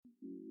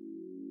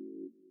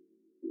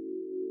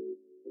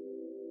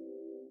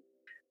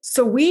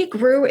So we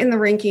grew in the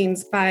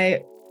rankings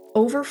by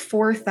over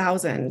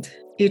 4,000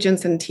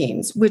 agents and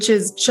teams, which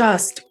is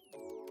just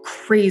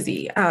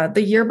crazy.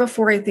 The year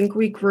before, I think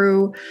we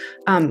grew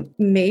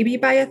maybe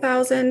by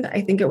 1,000.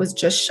 I think it was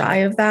just shy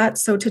of that.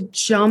 So to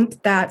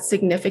jump that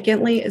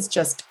significantly is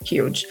just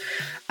huge.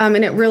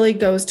 And it really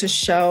goes to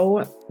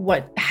show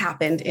what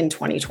happened in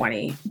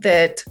 2020,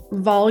 that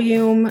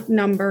volume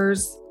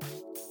numbers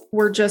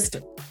were just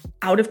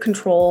out of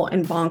control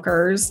and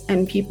bonkers,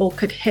 and people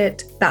could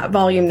hit that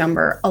volume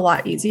number a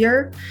lot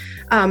easier.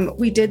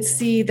 We did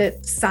see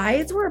that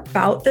sides were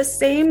about the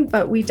same,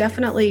 but we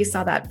definitely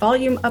saw that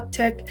volume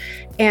uptick.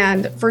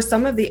 And for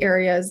some of the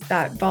areas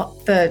that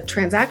the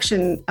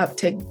transaction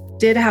uptick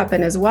did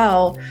happen as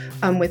well,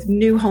 with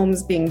new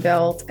homes being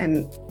built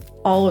and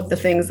all of the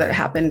things that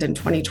happened in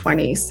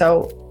 2020.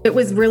 So it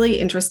was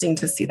really interesting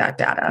to see that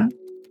data.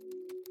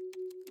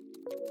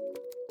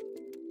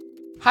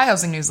 Hi,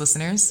 Housing News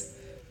listeners.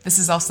 This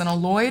is Alcina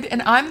Lloyd,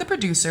 and I'm the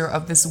producer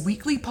of this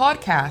weekly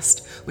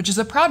podcast, which is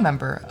a proud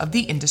member of the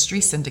Industry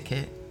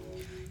Syndicate.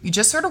 You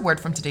just heard a word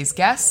from today's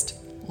guest,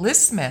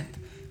 Liz Smith,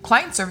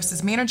 Client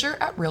Services Manager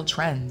at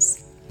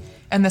RealTrends.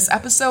 In this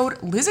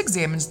episode, Liz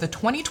examines the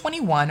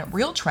 2021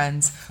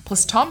 RealTrends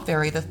plus Tom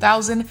Ferry The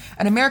 1,000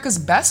 and America's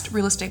Best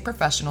Real Estate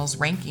Professionals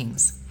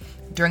rankings.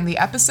 During the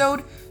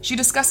episode, she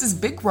discusses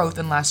big growth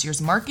in last year's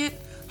market,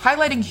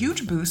 highlighting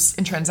huge boosts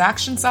in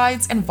transaction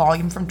sides and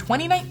volume from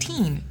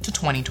 2019 to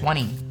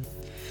 2020.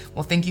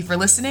 Well, thank you for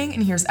listening,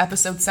 and here's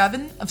episode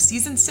 7 of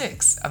season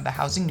 6 of the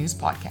Housing News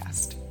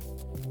Podcast.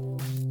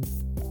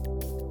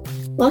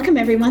 Welcome,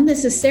 everyone.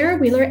 This is Sarah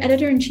Wheeler,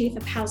 Editor-in-Chief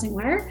of Housing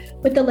Wire,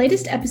 with the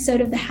latest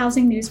episode of the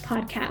Housing News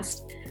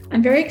Podcast.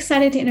 I'm very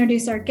excited to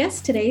introduce our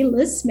guest today,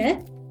 Liz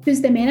Smith,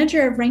 who's the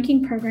Manager of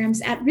Ranking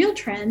Programs at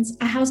RealTrends,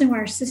 a Housing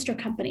Wire sister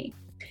company.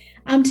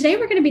 Today,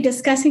 we're going to be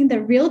discussing the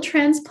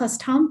RealTrends plus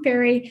Tom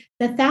Ferry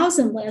The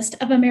 1,000 list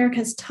of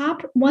America's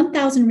top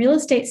 1,000 real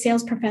estate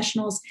sales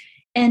professionals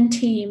and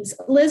teams.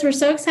 Liz, we're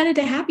so excited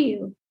to have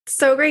you.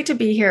 So great to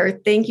be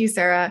here. Thank you,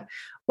 Sarah.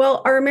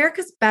 Well, our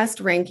America's Best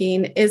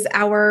ranking is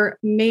our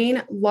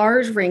main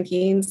large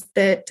rankings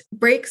that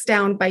breaks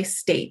down by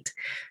state.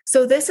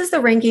 So this is the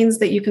rankings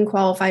that you can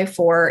qualify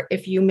for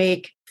if you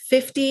make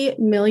 50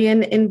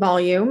 million in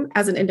volume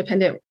as an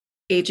independent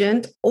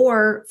agent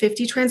or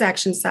 50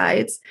 transaction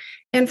sides.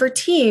 And for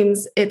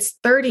teams, it's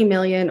 30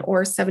 million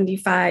or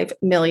 75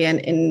 million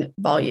in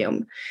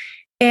volume.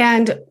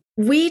 And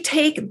we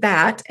take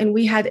that, and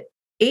we had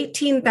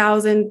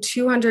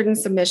 18,200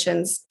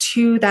 submissions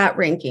to that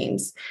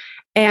rankings.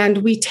 And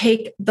we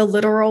take the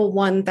literal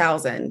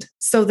 1,000.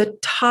 So the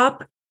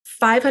top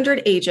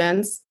 500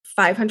 agents,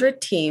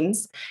 500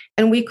 teams,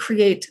 and we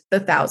create the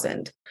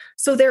 1,000.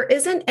 So there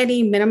isn't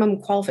any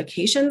minimum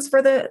qualifications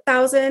for the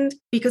 1,000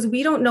 because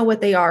we don't know what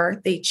they are.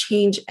 They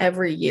change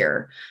every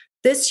year.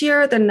 This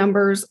year, the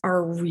numbers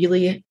are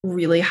really,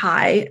 really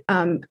high.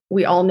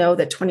 We all know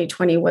that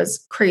 2020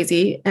 was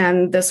crazy,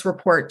 and this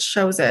report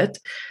shows it.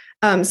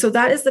 So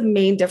that is the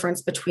main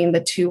difference between the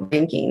two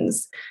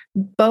rankings.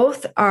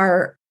 Both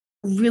are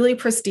really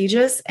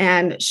prestigious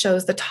and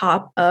shows the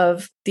top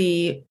of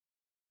the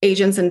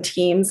agents and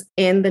teams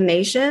in the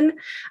nation.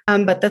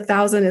 But the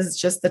 1,000 is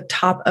just the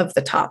top of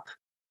the top.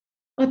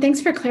 Well,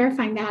 thanks for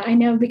clarifying that. I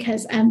know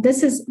because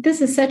this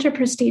is such a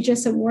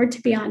prestigious award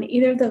to be on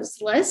either of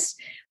those lists.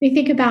 We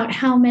think about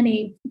how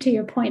many, to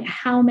your point,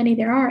 how many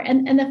there are.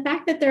 And the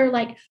fact that there are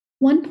like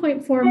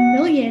 1.4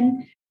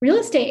 million real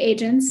estate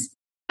agents,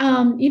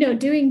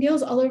 doing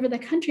deals all over the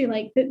country.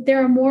 Like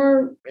there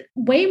are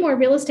way more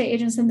real estate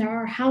agents than there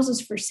are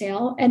houses for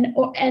sale,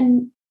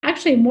 and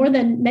actually more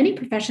than many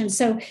professions.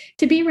 So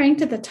to be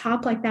ranked at the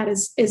top like that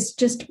is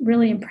just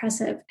really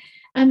impressive.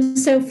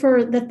 So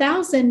for the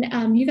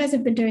 1,000, you guys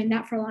have been doing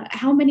that for a lot.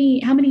 How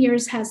many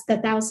years has the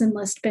 1,000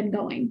 list been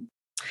going?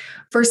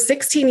 For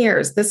 16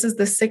 years. This is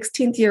the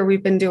 16th year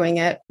we've been doing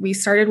it. We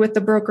started with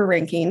the broker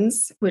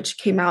rankings, which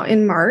came out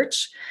in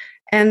March.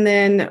 And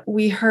then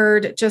we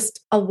heard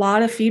just a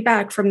lot of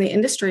feedback from the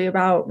industry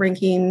about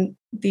ranking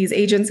these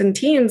agents and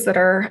teams that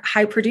are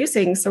high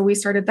producing. So we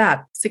started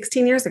that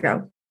 16 years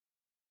ago.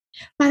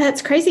 Wow,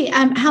 that's crazy.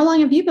 How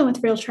long have you been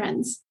with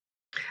RealTrends?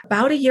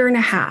 About a year and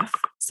a half.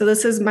 So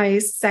this is my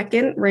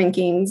second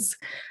rankings,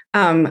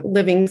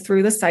 living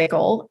through the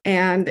cycle.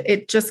 And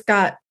it just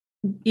got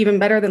even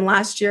better than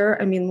last year.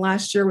 I mean,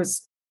 last year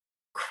was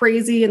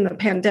crazy in the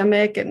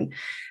pandemic and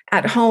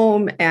at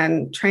home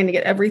and trying to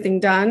get everything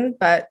done.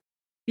 But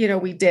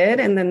we did.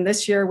 And then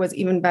this year was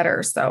even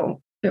better.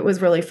 So it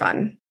was really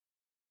fun.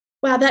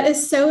 Wow, that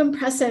is so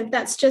impressive.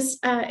 That's just,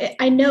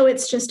 I know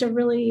it's just a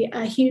really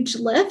huge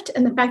lift.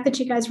 And the fact that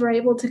you guys were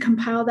able to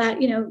compile that,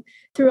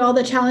 through all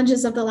the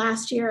challenges of the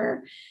last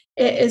year,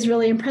 it is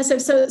really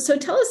impressive. So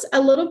tell us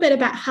a little bit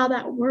about how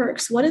that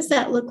works. What does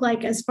that look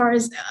like as far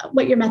as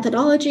what your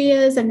methodology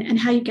is and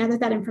how you gather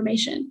that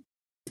information?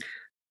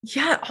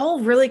 Yeah,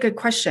 all really good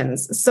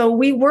questions. So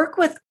we work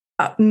with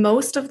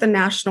most of the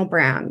national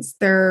brands.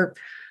 They're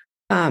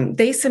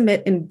they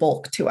submit in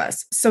bulk to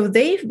us. So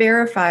they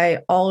verify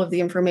all of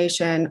the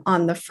information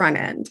on the front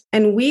end,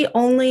 and we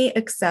only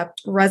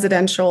accept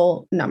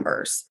residential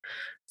numbers.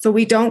 So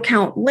we don't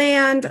count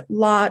land,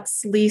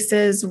 lots,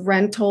 leases,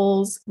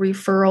 rentals,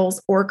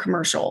 referrals, or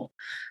commercial.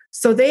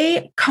 So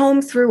they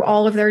comb through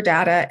all of their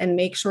data and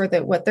make sure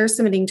that what they're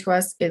submitting to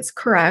us is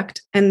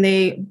correct, and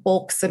they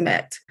bulk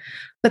submit.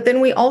 But then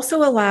we also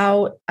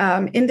allow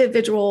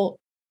individual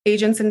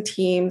agents and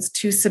teams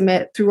to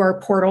submit through our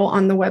portal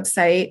on the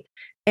website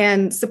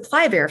and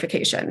supply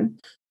verification.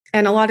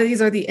 And a lot of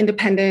these are the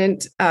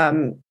independent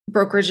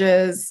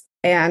brokerages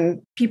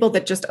and people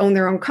that just own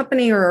their own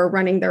company or are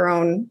running their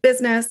own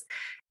business.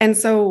 And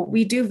so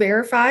we do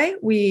verify.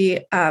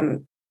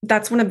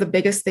 That's one of the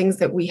biggest things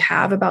that we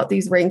have about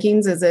these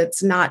rankings is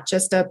it's not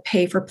just a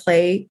pay for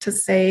play to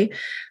say.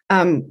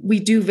 We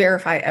do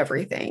verify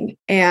everything.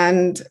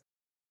 And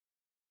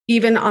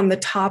even on the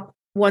top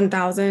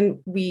 1,000,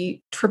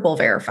 we triple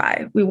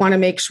verify. We want to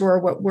make sure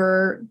what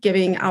we're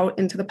giving out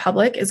into the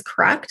public is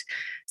correct.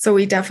 So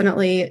we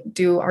definitely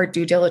do our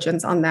due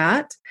diligence on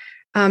that.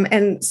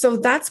 And so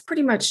that's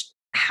pretty much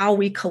how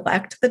we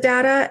collect the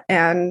data,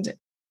 and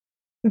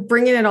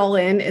bringing it all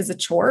in is a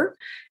chore.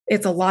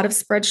 It's a lot of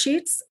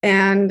spreadsheets.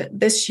 And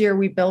this year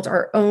we built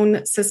our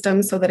own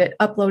system so that it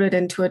uploaded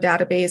into a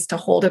database to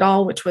hold it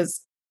all, which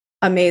was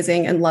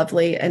amazing and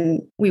lovely.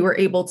 And we were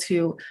able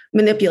to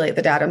manipulate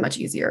the data much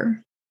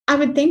easier. I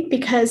would think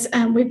because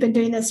we've been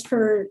doing this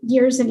for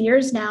years and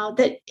years now,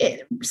 that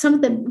some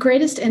of the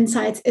greatest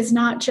insights is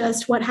not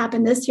just what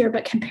happened this year,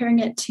 but comparing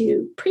it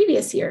to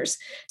previous years.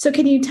 So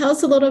can you tell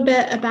us a little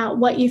bit about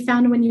what you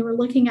found when you were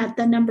looking at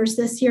the numbers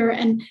this year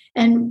and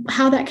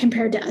how that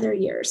compared to other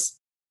years?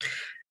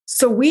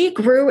 So we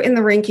grew in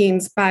the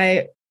rankings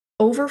by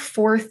over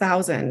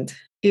 4,000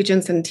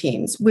 agents and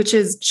teams, which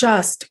is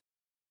just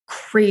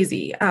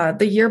crazy.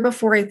 The year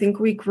before, I think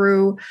we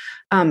grew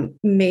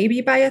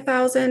maybe by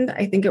 1,000.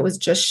 I think it was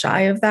just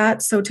shy of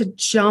that. So to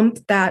jump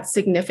that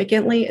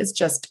significantly is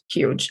just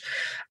huge.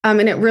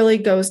 And it really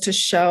goes to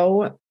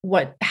show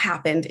what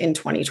happened in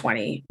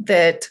 2020,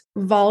 that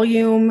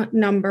volume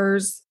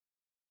numbers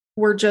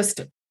were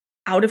just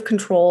out of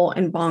control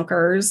and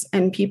bonkers,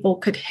 and people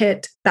could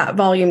hit that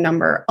volume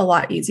number a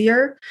lot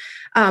easier.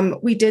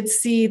 We did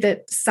see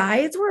that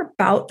sides were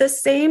about the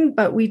same,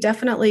 but we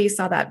definitely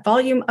saw that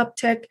volume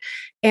uptick.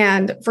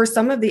 And for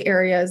some of the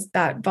areas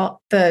that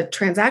the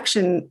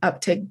transaction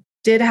uptick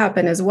did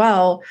happen as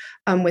well,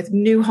 with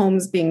new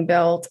homes being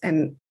built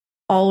and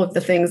all of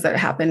the things that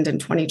happened in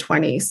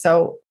 2020.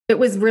 So it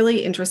was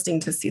really interesting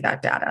to see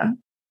that data.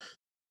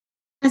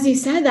 As you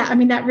said that, I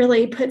mean, that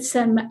really puts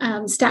some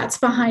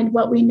stats behind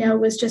what we know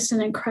was just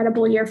an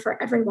incredible year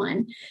for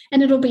everyone.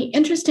 And it'll be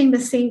interesting to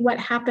see what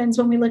happens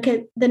when we look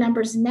at the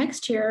numbers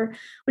next year.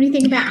 When you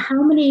think about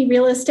how many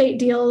real estate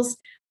deals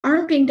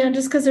aren't being done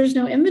just because there's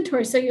no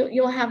inventory. So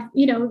you'll have,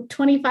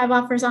 25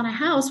 offers on a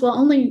house. Well,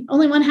 only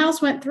one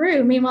house went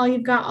through. Meanwhile,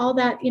 you've got all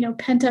that,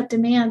 pent up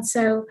demand.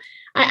 So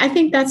I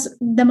think that's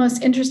the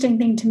most interesting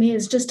thing to me,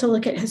 is just to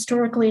look at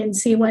historically and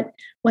see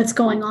what's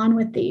going on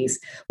with these.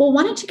 Well,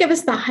 why don't you give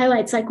us the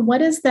highlights? Like,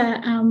 what is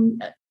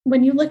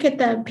when you look at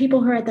the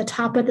people who are at the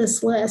top of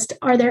this list,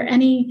 are there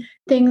any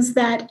things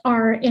that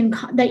are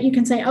that you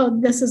can say, oh,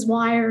 this is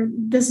why, or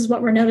this is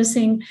what we're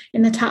noticing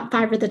in the top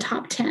 5 or the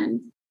top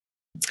 10?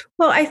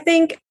 Well, I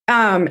think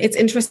it's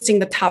interesting,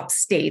 the top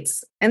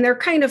states, and they're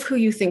kind of who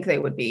you think they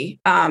would be.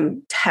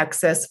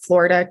 Texas,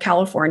 Florida,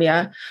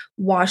 California,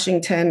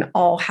 Washington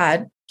all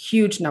had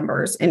huge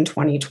numbers in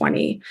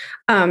 2020.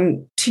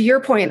 To your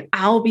point,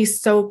 I'll be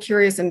so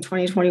curious in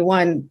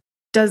 2021,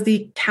 does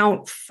the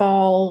count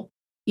fall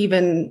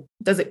even?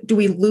 Do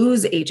we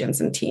lose agents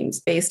and teams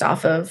based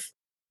off of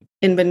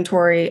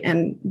inventory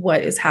and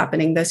what is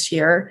happening this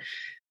year?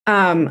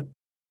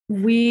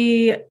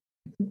 We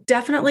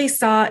definitely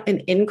saw an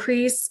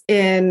increase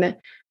in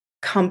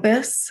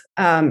Compass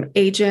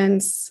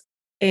agents,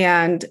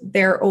 and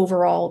their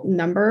overall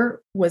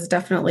number was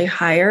definitely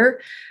higher.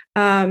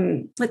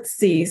 Let's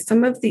see,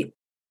 some of the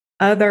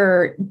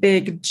other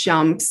big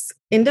jumps,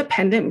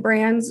 independent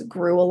brands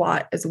grew a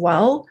lot as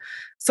well.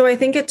 So I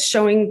think it's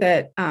showing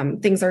that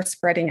things are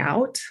spreading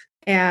out,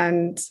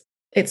 and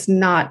it's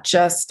not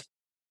just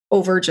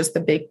over just the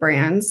big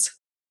brands,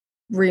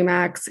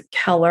 Remax,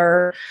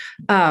 Keller.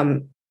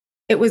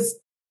 It was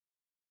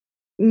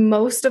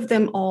most of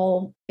them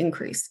all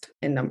increased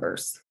in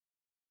numbers.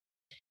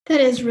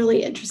 That is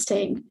really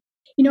interesting.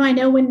 I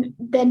know when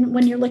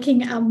you're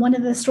looking, one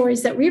of the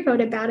stories that we wrote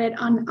about it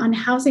on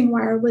Housing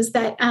Wire was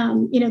that,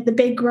 the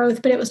big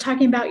growth, but it was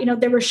talking about,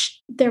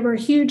 there were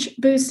huge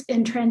boosts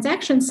in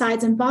transaction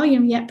size and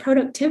volume, yet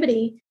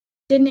productivity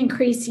didn't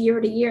increase year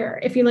to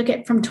year. If you look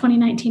at from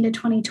 2019 to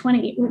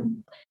 2020,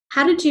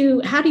 how do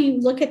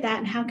you look at that,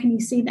 and how can you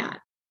see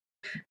that?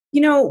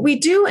 We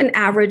do an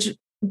average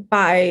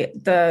by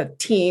the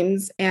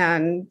teams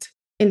and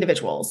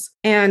individuals.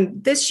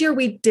 And this year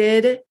we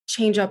did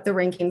change up the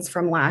rankings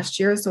from last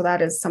year. So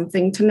that is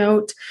something to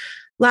note.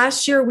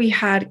 Last year we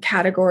had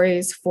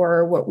categories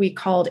for what we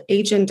called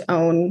agent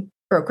own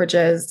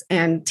brokerages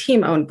and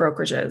team-owned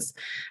brokerages.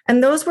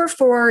 And those were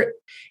for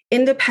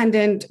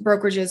independent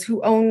brokerages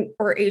who own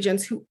or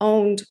agents who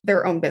owned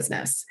their own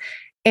business.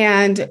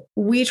 And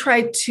we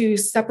tried to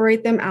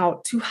separate them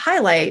out to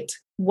highlight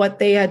what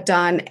they had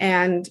done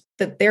and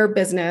that their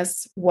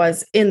business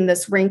was in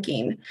this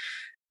ranking.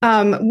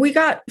 We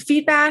got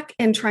feedback,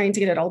 and trying to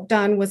get it all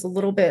done was a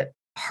little bit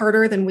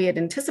harder than we had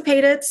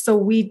anticipated. So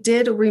we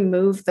did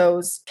remove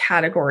those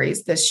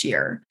categories this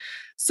year.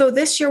 So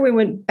this year we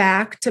went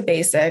back to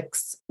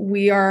basics.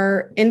 We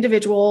are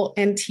individual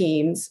and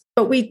teams,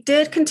 but we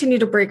did continue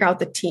to break out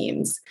the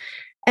teams.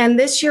 And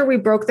this year we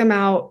broke them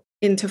out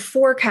into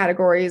 4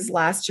 categories.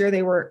 Last year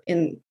they were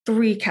in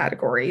 3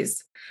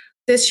 categories.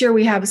 This year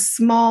we have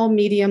small,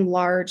 medium,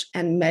 large,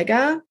 and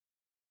mega.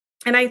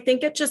 And I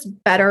think it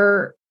just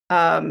better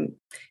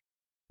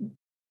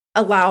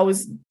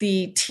allows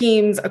the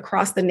teams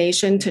across the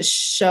nation to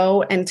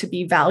show and to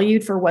be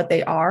valued for what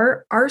they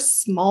are. Our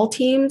small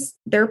teams,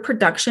 their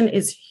production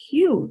is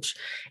huge.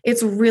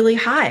 It's really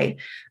high.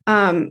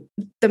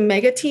 The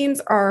mega teams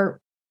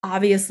are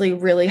obviously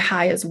really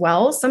high as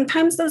well.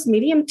 Sometimes those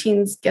medium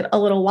teams get a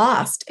little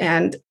lost.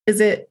 And is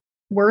it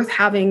worth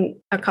having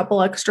a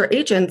couple extra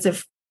agents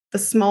if the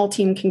small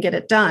team can get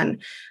it done?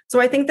 So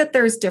I think that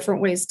there's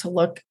different ways to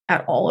look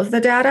at all of the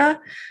data.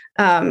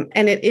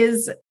 And it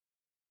is,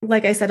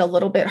 like I said, a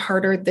little bit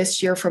harder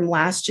this year from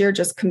last year,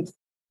 just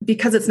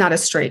because it's not a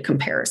straight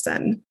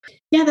comparison.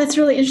 Yeah, that's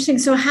really interesting.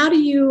 So how are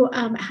you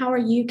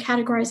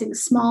categorizing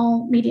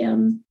small,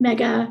 medium,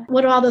 mega?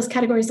 What do all those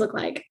categories look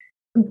like?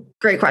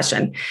 Great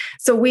question.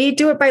 So we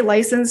do it by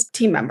licensed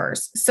team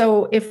members.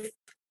 So if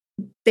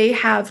they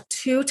have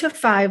 2 to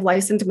 5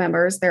 licensed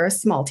members, they're a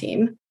small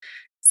team.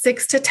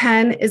 6 to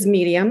 10 is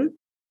medium.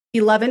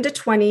 11 to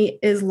 20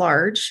 is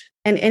large.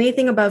 And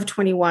anything above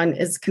 21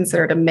 is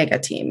considered a mega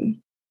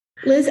team.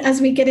 Liz, as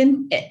we get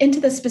into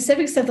the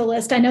specifics of the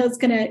list, I know it's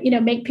going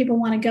to, make people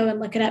want to go and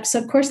look it up. So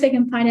of course they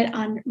can find it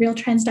on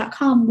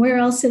realtrends.com. Where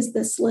else is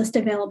this list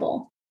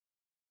available?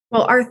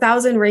 Well, our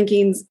 1,000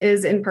 rankings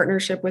is in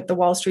partnership with the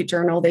Wall Street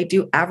Journal. They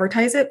do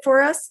advertise it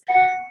for us.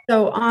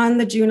 So on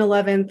the June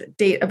 11th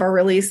date of our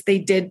release, they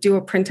did do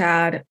a print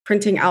ad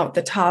printing out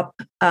the top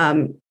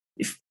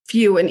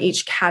few in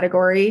each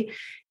category.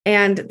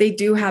 And they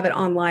do have it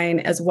online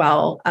as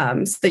well,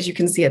 so that you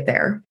can see it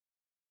there.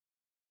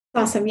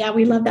 Awesome. Yeah,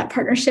 we love that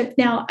partnership.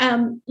 Now,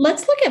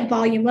 let's look at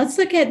volume. Let's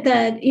look at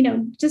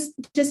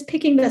just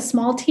picking the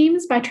small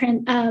teams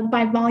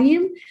by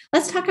volume.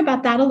 Let's talk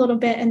about that a little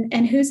bit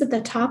and who's at the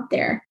top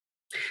there.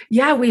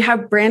 Yeah, we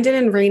have Brandon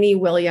and Rainey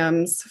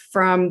Williams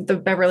from the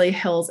Beverly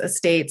Hills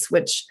Estates,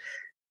 which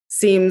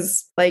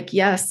seems like,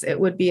 yes, it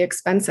would be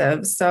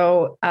expensive.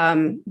 So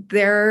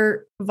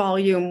their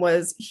volume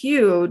was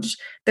huge.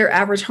 Their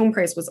average home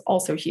price was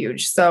also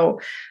huge.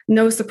 So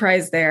no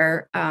surprise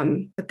there,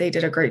 but they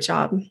did a great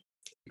job.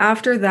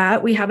 After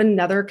that, we have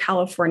another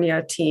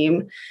California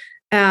team.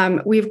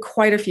 We have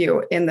quite a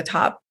few in the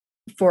top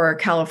for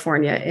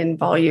California in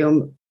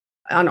volume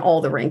on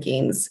all the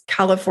rankings.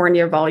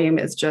 California volume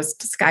is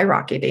just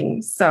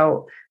skyrocketing.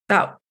 So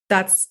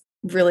that's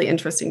really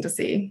interesting to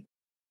see.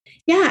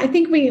 Yeah, I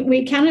think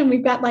we counted,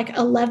 we've got like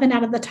 11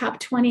 out of the top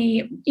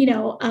 20,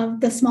 of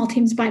the small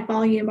teams by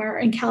volume are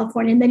in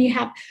California. And then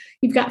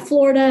you've got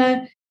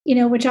Florida,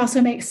 which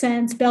also makes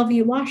sense,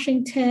 Bellevue,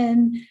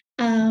 Washington,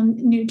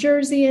 New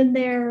Jersey in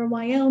there,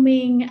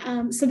 Wyoming.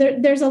 So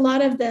there's a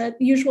lot of the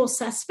usual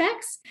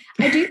suspects.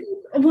 I do think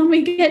when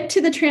we get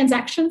to the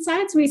transaction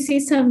sides, we see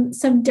some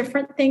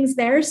different things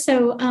there.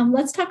 So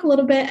let's talk a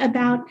little bit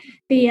about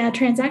the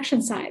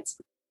transaction sides.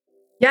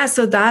 Yeah,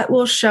 so that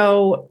will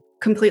show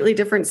completely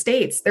different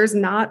states. There's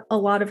not a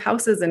lot of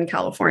houses in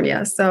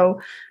California.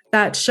 So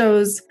that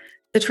shows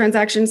the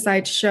transaction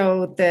sites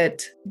show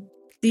that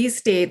these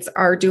states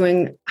are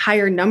doing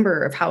higher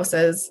number of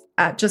houses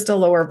at just a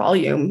lower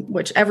volume,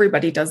 which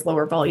everybody does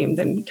lower volume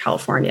than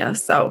California.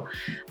 So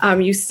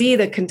you see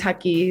the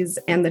Kentuckys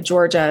and the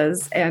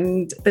Georgias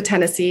and the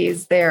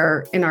Tennessees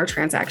there in our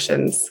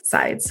transactions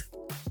sides.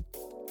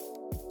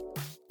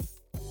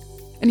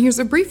 And here's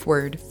a brief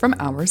word from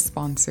our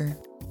sponsor.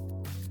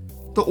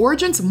 The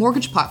Origins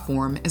mortgage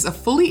platform is a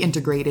fully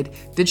integrated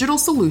digital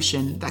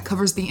solution that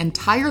covers the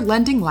entire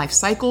lending life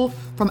cycle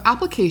from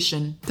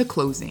application to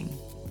closing.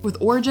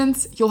 With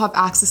Origins, you'll have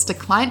access to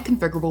client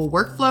configurable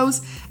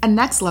workflows and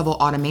next-level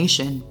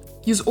automation.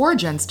 Use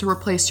Origins to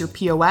replace your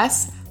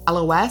POS,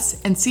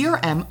 LOS, and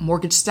CRM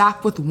mortgage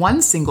stack with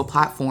one single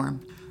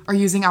platform. Or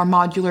using our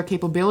modular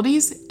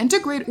capabilities,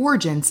 integrate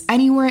Origins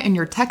anywhere in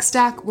your tech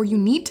stack where you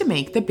need to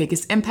make the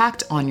biggest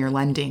impact on your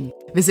lending.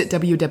 Visit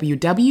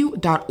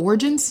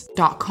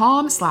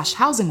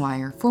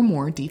www.origins.com/housingwire for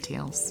more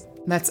details.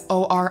 That's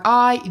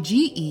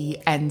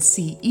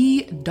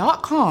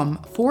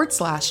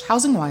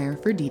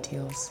origence.com/housingwire for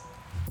details.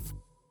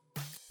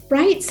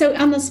 Right. So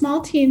on the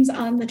small teams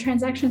on the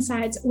transaction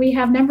sides, we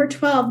have number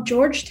 12,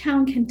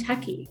 Georgetown,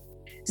 Kentucky.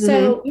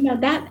 So,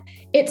 that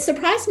It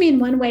surprised me in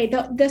one way.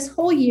 This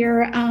whole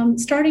year,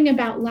 starting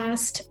about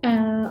last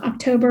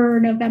October or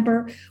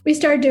November, we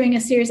started doing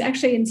a series,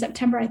 actually in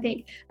September, I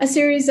think, a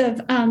series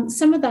of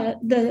some of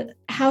the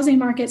housing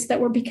markets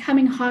that were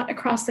becoming hot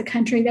across the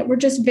country that were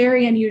just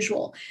very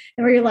unusual.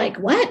 And where you're like,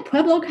 what?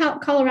 Pueblo,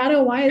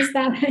 Colorado? Why is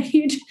that a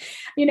huge,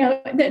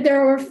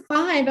 there were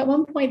five. At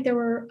one point, there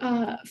were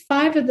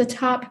five of the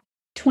top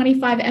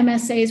 25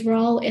 MSAs were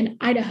all in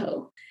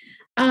Idaho.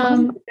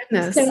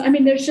 So, I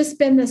mean, there's just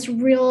been this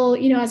real,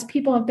 as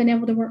people have been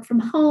able to work from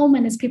home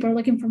and as people are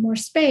looking for more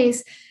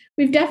space,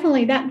 we've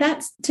definitely,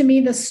 that's to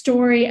me, the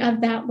story of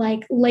that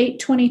like late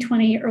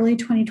 2020, early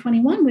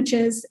 2021, which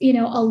is,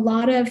 a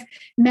lot of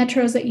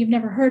metros that you've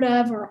never heard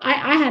of, or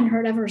I hadn't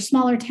heard of, or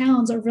smaller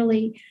towns are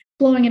really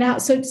blowing it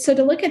out. So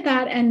to look at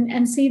that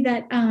and see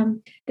that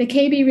the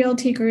KB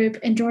Realty Group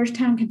in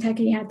Georgetown,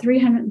 Kentucky had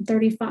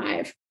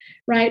 335,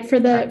 right, for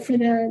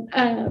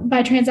the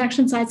by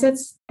transaction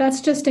size.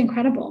 That's just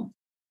incredible.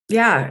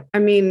 Yeah, I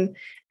mean,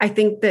 I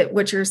think that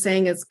what you're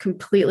saying is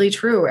completely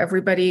true.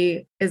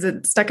 Everybody is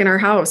stuck in our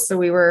house, so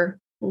we were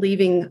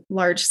leaving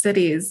large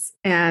cities,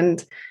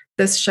 and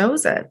this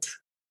shows it.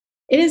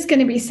 It is going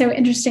to be so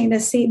interesting to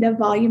see the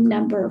volume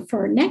number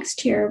for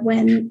next year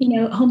when,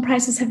 home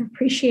prices have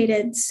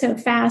appreciated so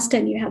fast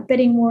and you have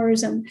bidding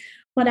wars, and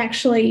what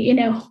actually,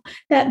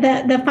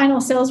 that the final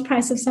sales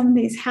price of some of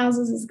these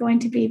houses is going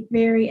to be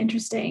very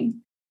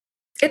interesting.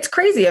 It's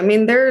crazy. I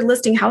mean, they're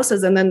listing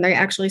houses and then they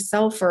actually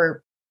sell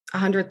for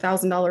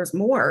 $100,000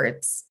 more.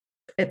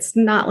 It's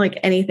not like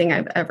anything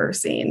I've ever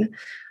seen.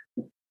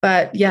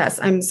 But yes,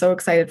 I'm so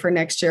excited for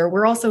next year.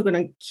 We're also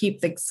going to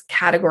keep the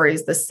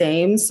categories the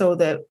same so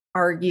that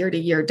our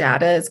year-to-year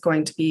data is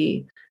going to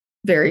be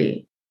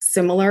very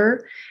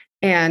similar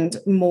and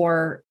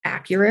more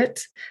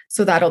accurate.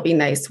 So that'll be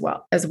nice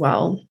as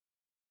well.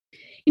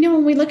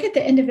 When we look at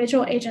the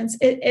individual agents,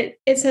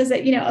 it says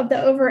that, of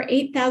the over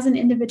 8,000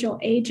 individual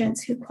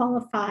agents who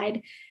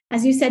qualified,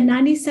 as you said,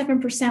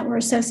 97% were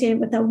associated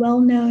with a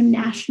well-known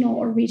national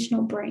or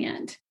regional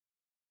brand.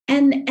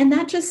 And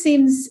that just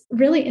seems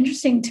really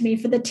interesting to me.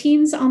 For the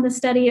teams on the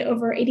study,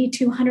 over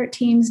 8,200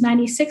 teams,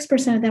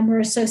 96% of them were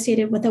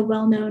associated with a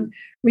well-known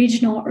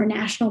regional or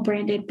national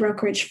branded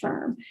brokerage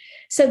firm.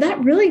 So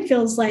that really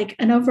feels like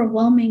an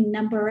overwhelming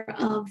number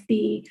of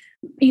the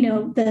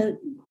brokerages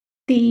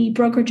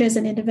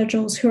and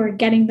individuals who are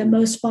getting the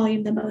most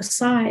volume, the most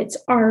sides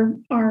are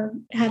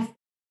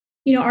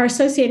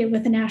associated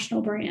with a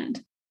national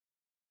brand.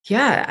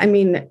 Yeah, I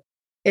mean,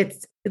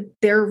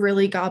 they're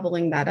really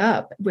gobbling that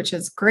up, which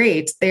is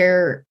great.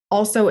 They're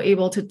also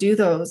able to do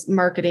those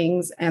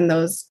marketings and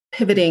those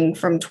pivoting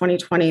from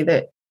 2020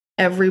 that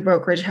every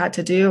brokerage had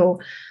to do.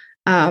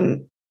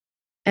 And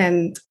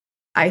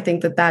I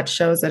think that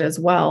shows it as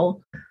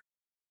well.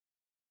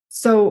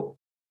 So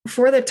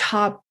for the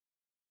top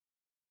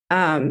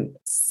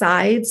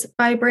sides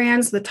by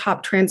brands, the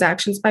top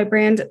transactions by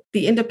brand,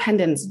 the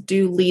independents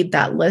do lead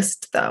that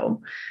list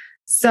though.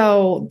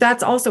 So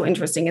that's also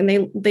interesting.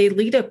 And they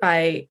lead it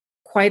by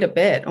quite a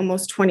bit,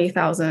 almost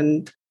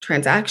 20,000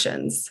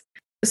 transactions.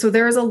 So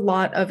there is a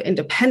lot of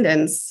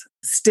independents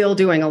still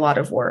doing a lot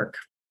of work.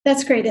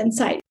 That's great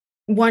insight.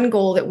 One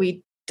goal that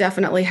we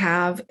definitely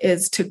have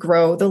is to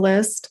grow the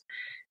list.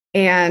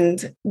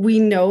 And we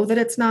know that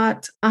it's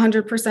not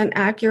 100%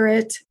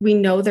 accurate. We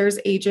know there's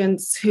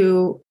agents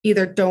who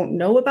either don't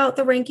know about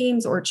the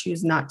rankings or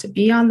choose not to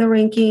be on the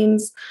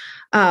rankings.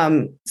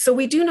 So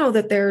we do know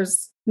that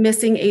there's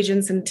missing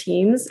agents and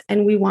teams,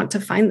 and we want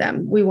to find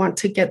them. We want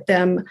to get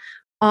them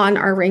on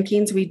our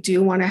rankings. We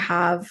do want to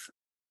have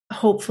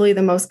hopefully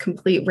the most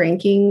complete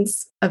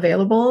rankings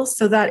available.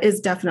 So that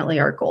is definitely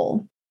our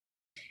goal.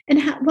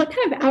 And what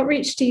kind of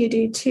outreach do you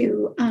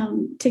do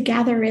to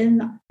gather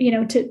in,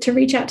 to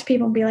reach out to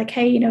people and be like,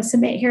 hey,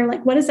 submit here?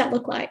 Like, what does that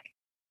look like?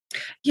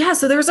 Yeah,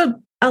 so there's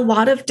a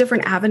lot of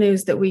different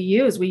avenues that we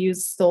use. We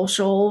use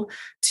social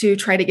to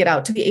try to get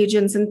out to the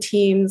agents and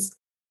teams.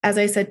 As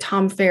I said,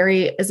 Tom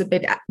Ferry is a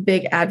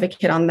big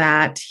advocate on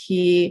that.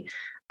 He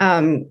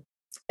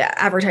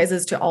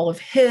advertises to all of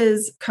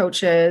his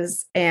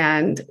coaches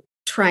and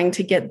trying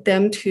to get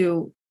them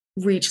to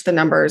reach the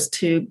numbers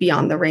to be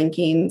on the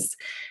rankings.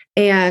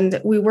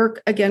 And we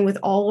work again with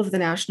all of the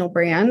national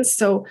brands.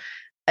 So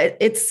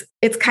it's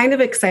kind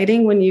of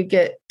exciting when you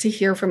get to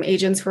hear from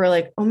agents who are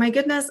like, oh my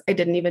goodness, I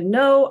didn't even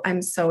know.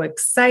 I'm so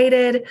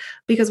excited.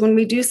 Because when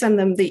we do send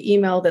them the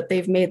email that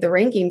they've made the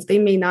rankings, they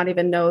may not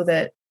even know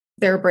that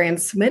their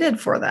brand submitted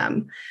for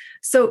them.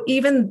 So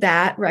even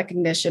that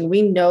recognition,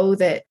 we know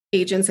that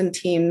agents and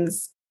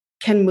teams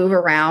can move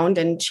around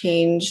and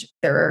change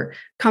their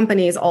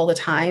companies all the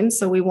time.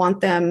 So we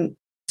want them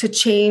to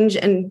change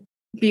and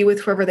be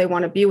with whoever they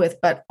want to be with,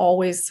 but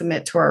always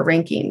submit to our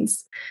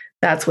rankings.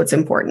 That's what's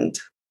important.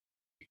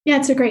 Yeah,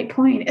 it's a great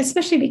point,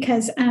 especially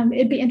because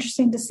it'd be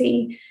interesting to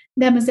see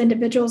them as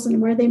individuals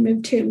and where they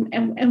move to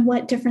and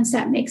what difference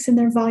that makes in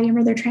their volume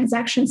or their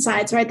transaction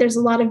sides, right? There's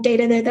a lot of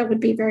data there that would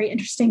be very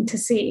interesting to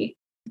see.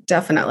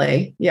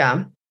 Definitely.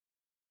 Yeah.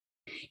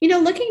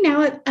 Looking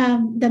now at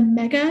the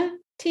mega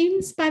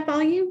teams by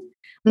volume,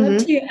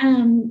 Love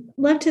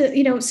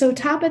to, so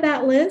top of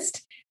that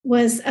list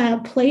was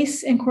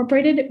Place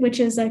Incorporated, which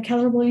is a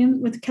Keller Williams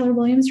with Keller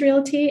Williams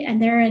Realty,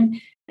 and they're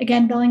in,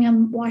 again,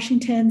 Bellingham,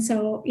 Washington.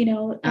 So,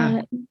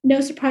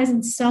 no surprise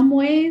in some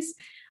ways.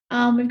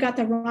 We've got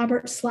the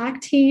Robert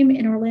Slack team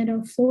in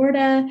Orlando,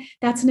 Florida.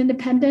 That's an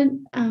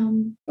independent,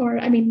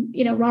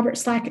 Robert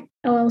Slack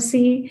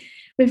LLC.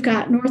 We've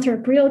got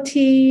Northrop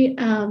Realty.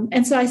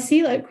 And so I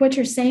see like what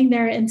you're saying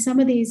there in some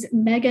of these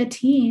mega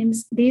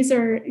teams. These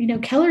are,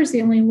 Keller's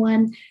the only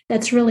one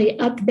that's really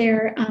up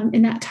there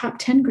in that top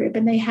 10 group.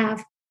 And they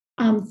have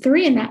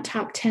 3 in that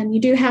top 10. You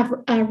do have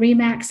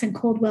Remax and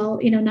Coldwell,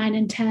 9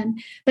 and 10.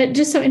 But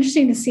just so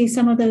interesting to see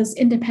some of those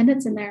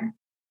independents in there.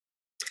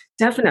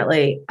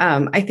 Definitely.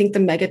 I think the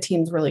mega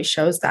teams really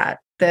shows that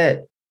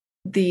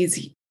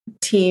these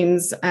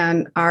teams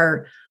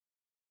are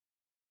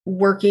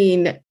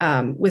working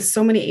with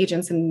so many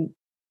agents and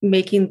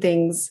making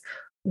things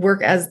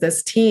work as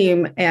this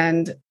team.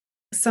 And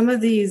some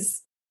of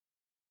these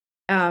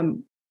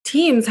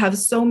teams have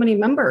so many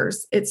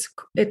members.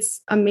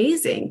 It's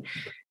amazing.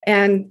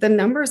 And the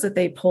numbers that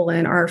they pull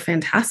in are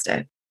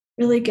fantastic.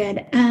 Really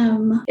good.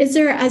 Is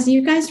there, as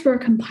you guys were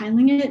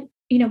compiling it,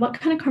 what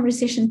kind of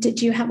conversations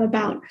did you have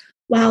about,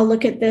 wow,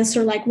 look at this,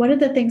 or like, what are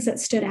the things that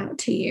stood out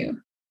to you?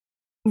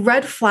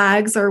 Red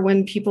flags are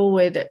when people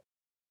would,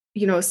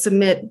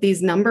 submit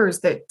these numbers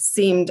that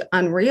seemed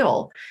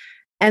unreal.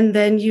 And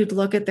then you'd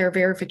look at their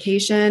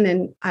verification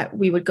and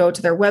we would go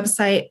to their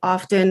website.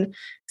 Often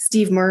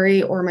Steve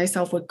Murray or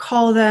myself would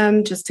call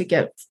them just to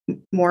get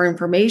more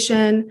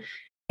information.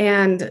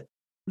 And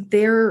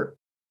they're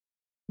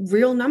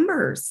real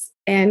numbers.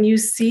 And you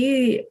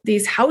see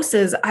these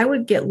houses, I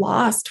would get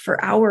lost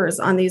for hours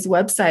on these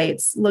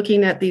websites,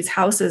 looking at these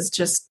houses,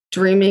 just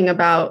dreaming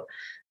about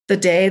the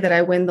day that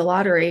I win the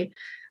lottery.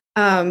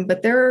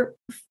 But they're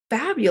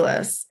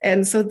fabulous.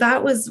 And so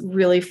that was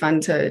really fun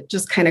to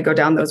just kind of go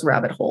down those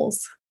rabbit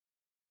holes.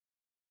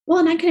 Well,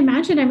 and I can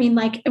imagine,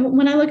 like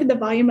when I look at the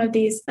volume of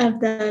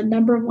the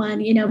number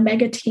one,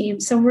 mega team,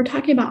 so we're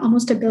talking about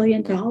almost $1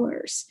 billion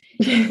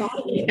in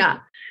volume. Yeah.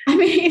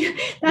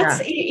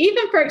 That's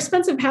even for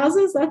expensive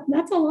houses,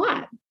 that's a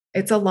lot.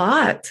 It's a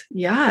lot.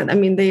 Yeah.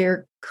 They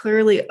are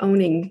clearly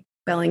owning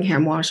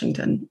Bellingham,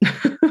 Washington.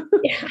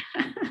 Yeah.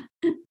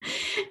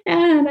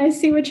 And I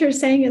see what you're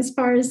saying as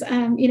far as,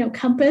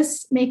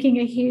 Compass making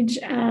a huge,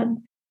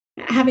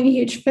 having a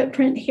huge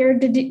footprint here.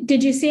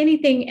 Did you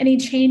see any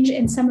change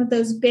in some of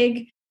those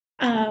big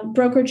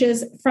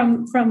brokerages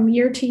from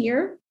year to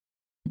year?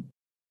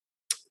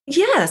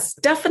 Yes,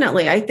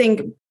 definitely. I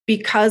think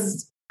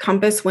because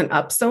Compass went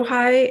up so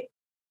high,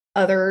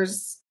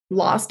 others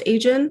lost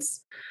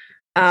agents,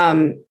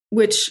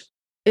 which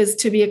is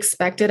to be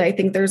expected. I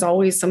think there's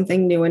always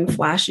something new and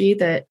flashy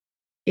that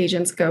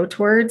agents go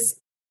towards.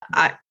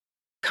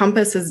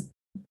 Compass is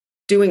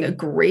doing a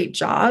great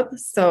job,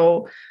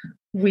 so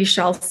we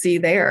shall see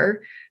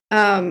there.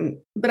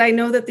 But I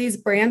know that these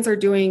brands are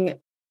doing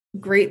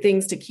great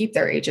things to keep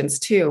their agents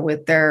too,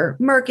 with their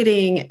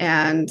marketing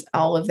and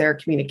all of their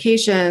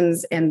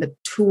communications and the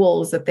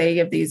tools that they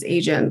give these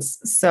agents.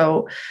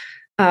 So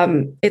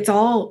it's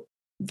all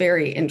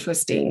very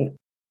interesting.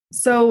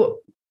 So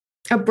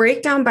a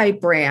breakdown by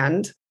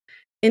brand,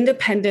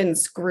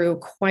 independents grew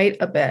quite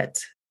a bit.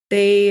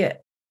 They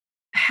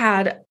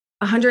had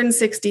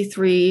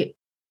 163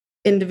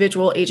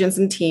 individual agents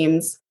and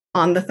teams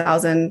on the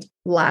 1,000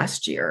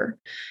 last year.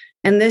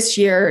 And this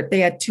year they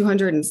had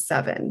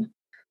 207.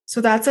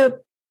 So that's a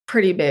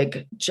pretty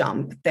big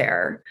jump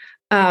there.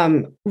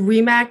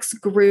 Remax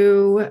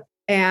grew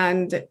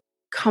and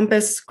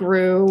Compass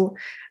grew.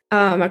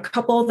 A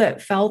couple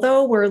that fell,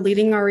 though, were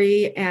Leading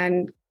RE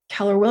and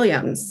Keller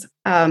Williams.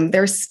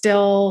 They're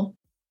still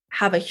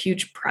have a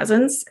huge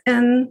presence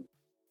in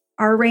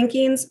our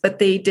rankings, but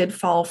they did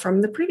fall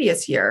from the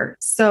previous year.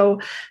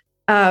 So,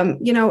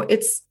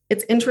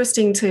 it's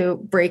interesting to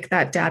break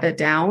that data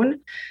down.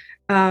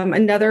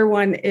 Another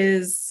one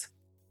is,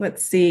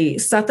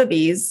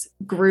 Sotheby's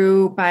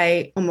grew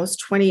by almost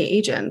 20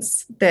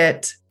 agents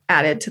that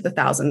added to the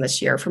 1,000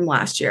 this year from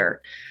last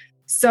year.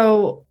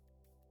 So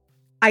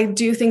I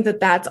do think that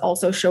that's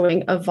also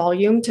showing a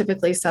volume.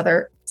 Typically,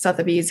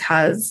 Sotheby's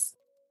has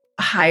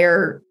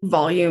higher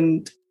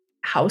volumed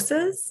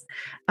houses,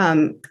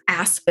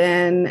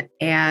 Aspen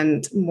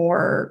and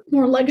more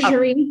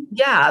luxury.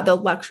 The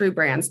luxury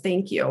brands.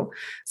 Thank you.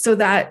 So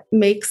that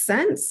makes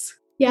sense.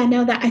 Yeah,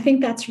 no, I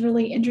think that's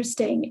really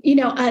interesting.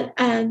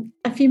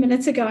 A few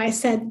minutes ago, I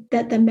said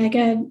that the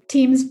mega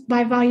teams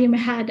by volume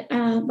had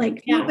 2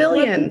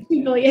 billion.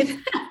 2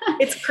 billion.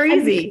 It's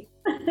crazy.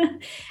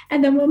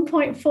 And then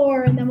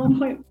 1.4 and then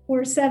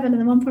 1.47 and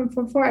then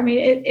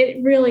 1.44.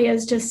 It really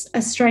is just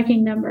a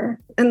striking number.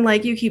 And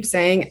like you keep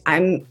saying,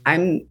 I'm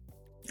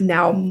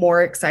now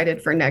more excited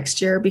for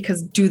next year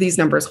because do these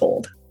numbers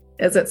hold?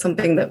 Is it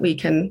something that we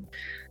can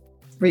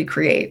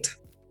recreate?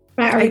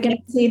 Right. Are we going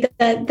to see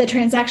the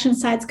transaction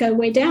sides go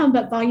way down,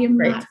 but volume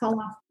not fall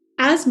off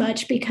as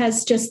much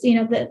because just,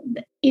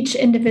 each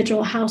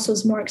individual house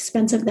was more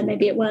expensive than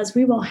maybe it was?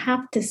 We will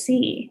have to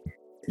see.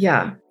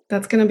 Yeah,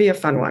 That's going to be a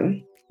fun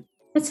one.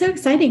 That's so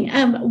exciting.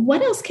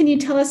 What else can you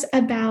tell us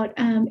about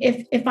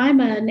if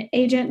I'm an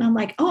agent and I'm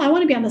like, oh, I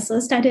want to be on this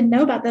list. I didn't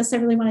know about this. I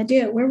really want to do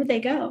it. Where would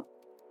they go?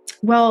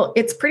 Well,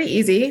 it's pretty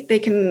easy. They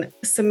can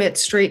submit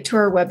straight to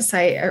our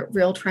website at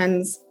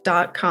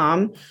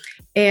RealTrends.com,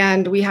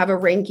 and we have a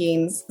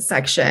rankings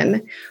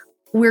section.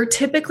 We're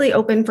typically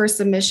open for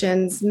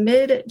submissions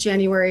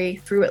mid-January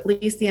through at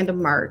least the end of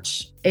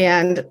March.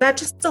 And that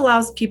just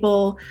allows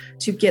people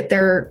to get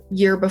their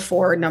year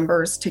before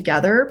numbers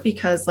together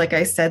because, like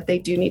I said, they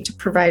do need to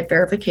provide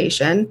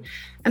verification.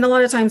 And a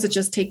lot of times it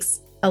just takes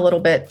a little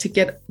bit to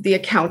get the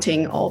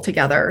accounting all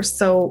together.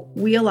 So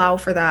we allow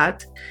for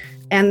that.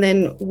 And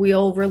then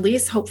we'll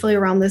release hopefully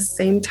around the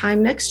same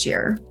time next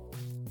year.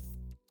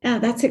 Yeah,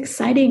 that's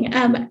exciting.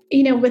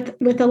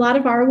 With a lot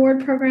of our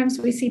award programs,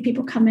 we see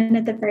people come in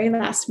at the very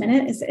last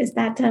minute. Is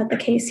that the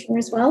case here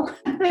as well?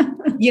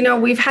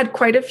 We've had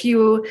quite a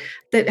few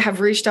that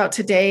have reached out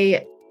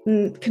today,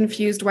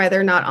 confused why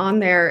they're not on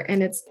there,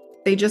 and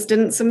they just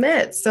didn't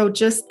submit. So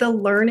just the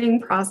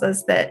learning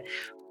process that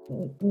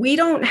we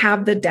don't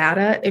have the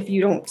data if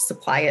you don't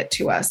supply it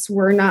to us.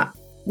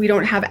 We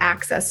don't have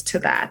access to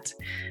that.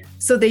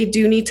 So they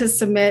do need to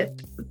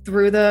submit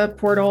through the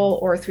portal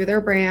or through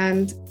their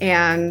brand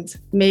and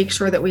make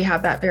sure that we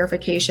have that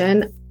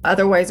verification.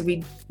 Otherwise,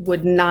 we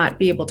would not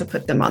be able to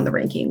put them on the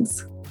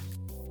rankings.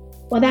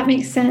 Well, that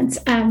makes sense.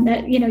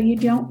 That you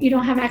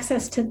don't have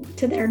access to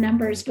their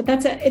numbers, but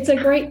it's a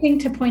great thing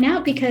to point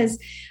out because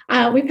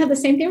we've had the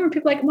same thing where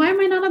people are like, why am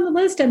I not on the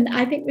list? And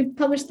I think we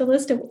published the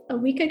list a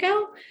week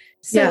ago.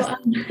 So yes.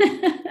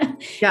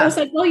 I was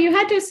like, well, you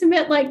had to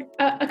submit like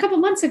a couple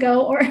months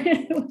ago, or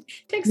it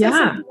takes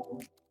us.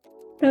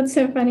 That's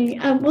so funny.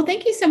 Well,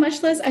 thank you so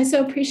much, Liz. I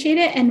so appreciate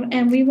it.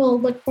 And we will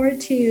look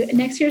forward to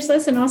next year's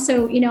list. And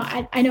also,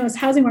 I know as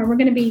HousingWire, we're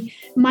going to be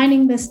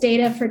mining this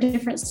data for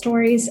different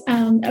stories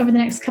over the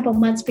next couple of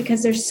months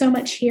because there's so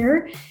much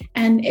here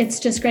and it's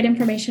just great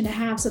information to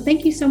have. So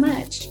thank you so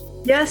much.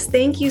 Yes,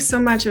 thank you so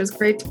much. It was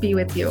great to be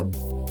with you.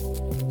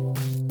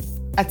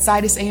 At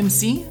Sidus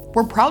AMC,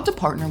 we're proud to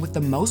partner with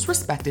the most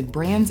respected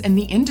brands in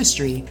the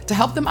industry to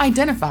help them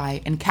identify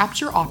and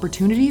capture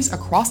opportunities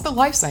across the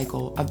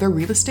lifecycle of their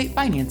real estate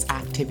finance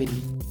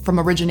activity. From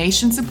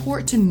origination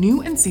support to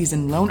new and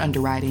seasoned loan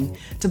underwriting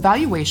to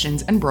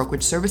valuations and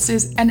brokerage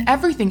services and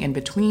everything in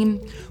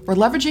between, we're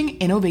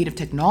leveraging innovative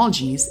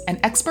technologies and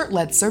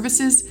expert-led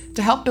services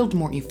to help build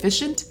more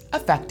efficient,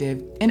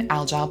 effective, and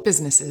agile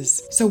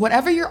businesses. So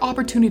whatever your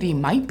opportunity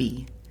might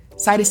be,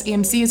 Sidus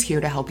AMC is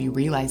here to help you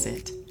realize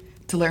it.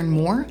 To learn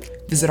more,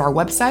 visit our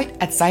website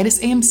at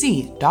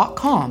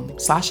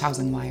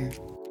sidusamc.com/housingwire.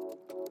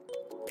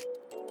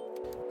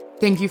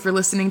 Thank you for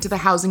listening to the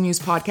Housing News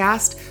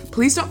Podcast.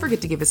 Please don't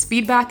forget to give us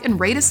feedback and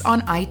rate us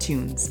on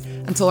iTunes.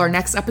 Until our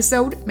next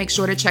episode, make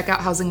sure to check out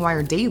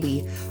HousingWire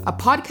Daily, a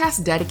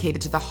podcast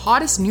dedicated to the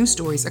hottest news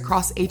stories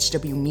across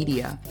HW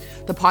Media.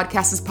 The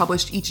podcast is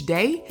published each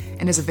day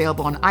and is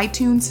available on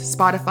iTunes,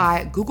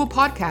 Spotify, Google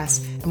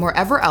Podcasts, and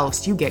wherever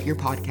else you get your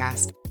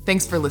podcast.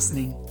 Thanks for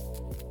listening.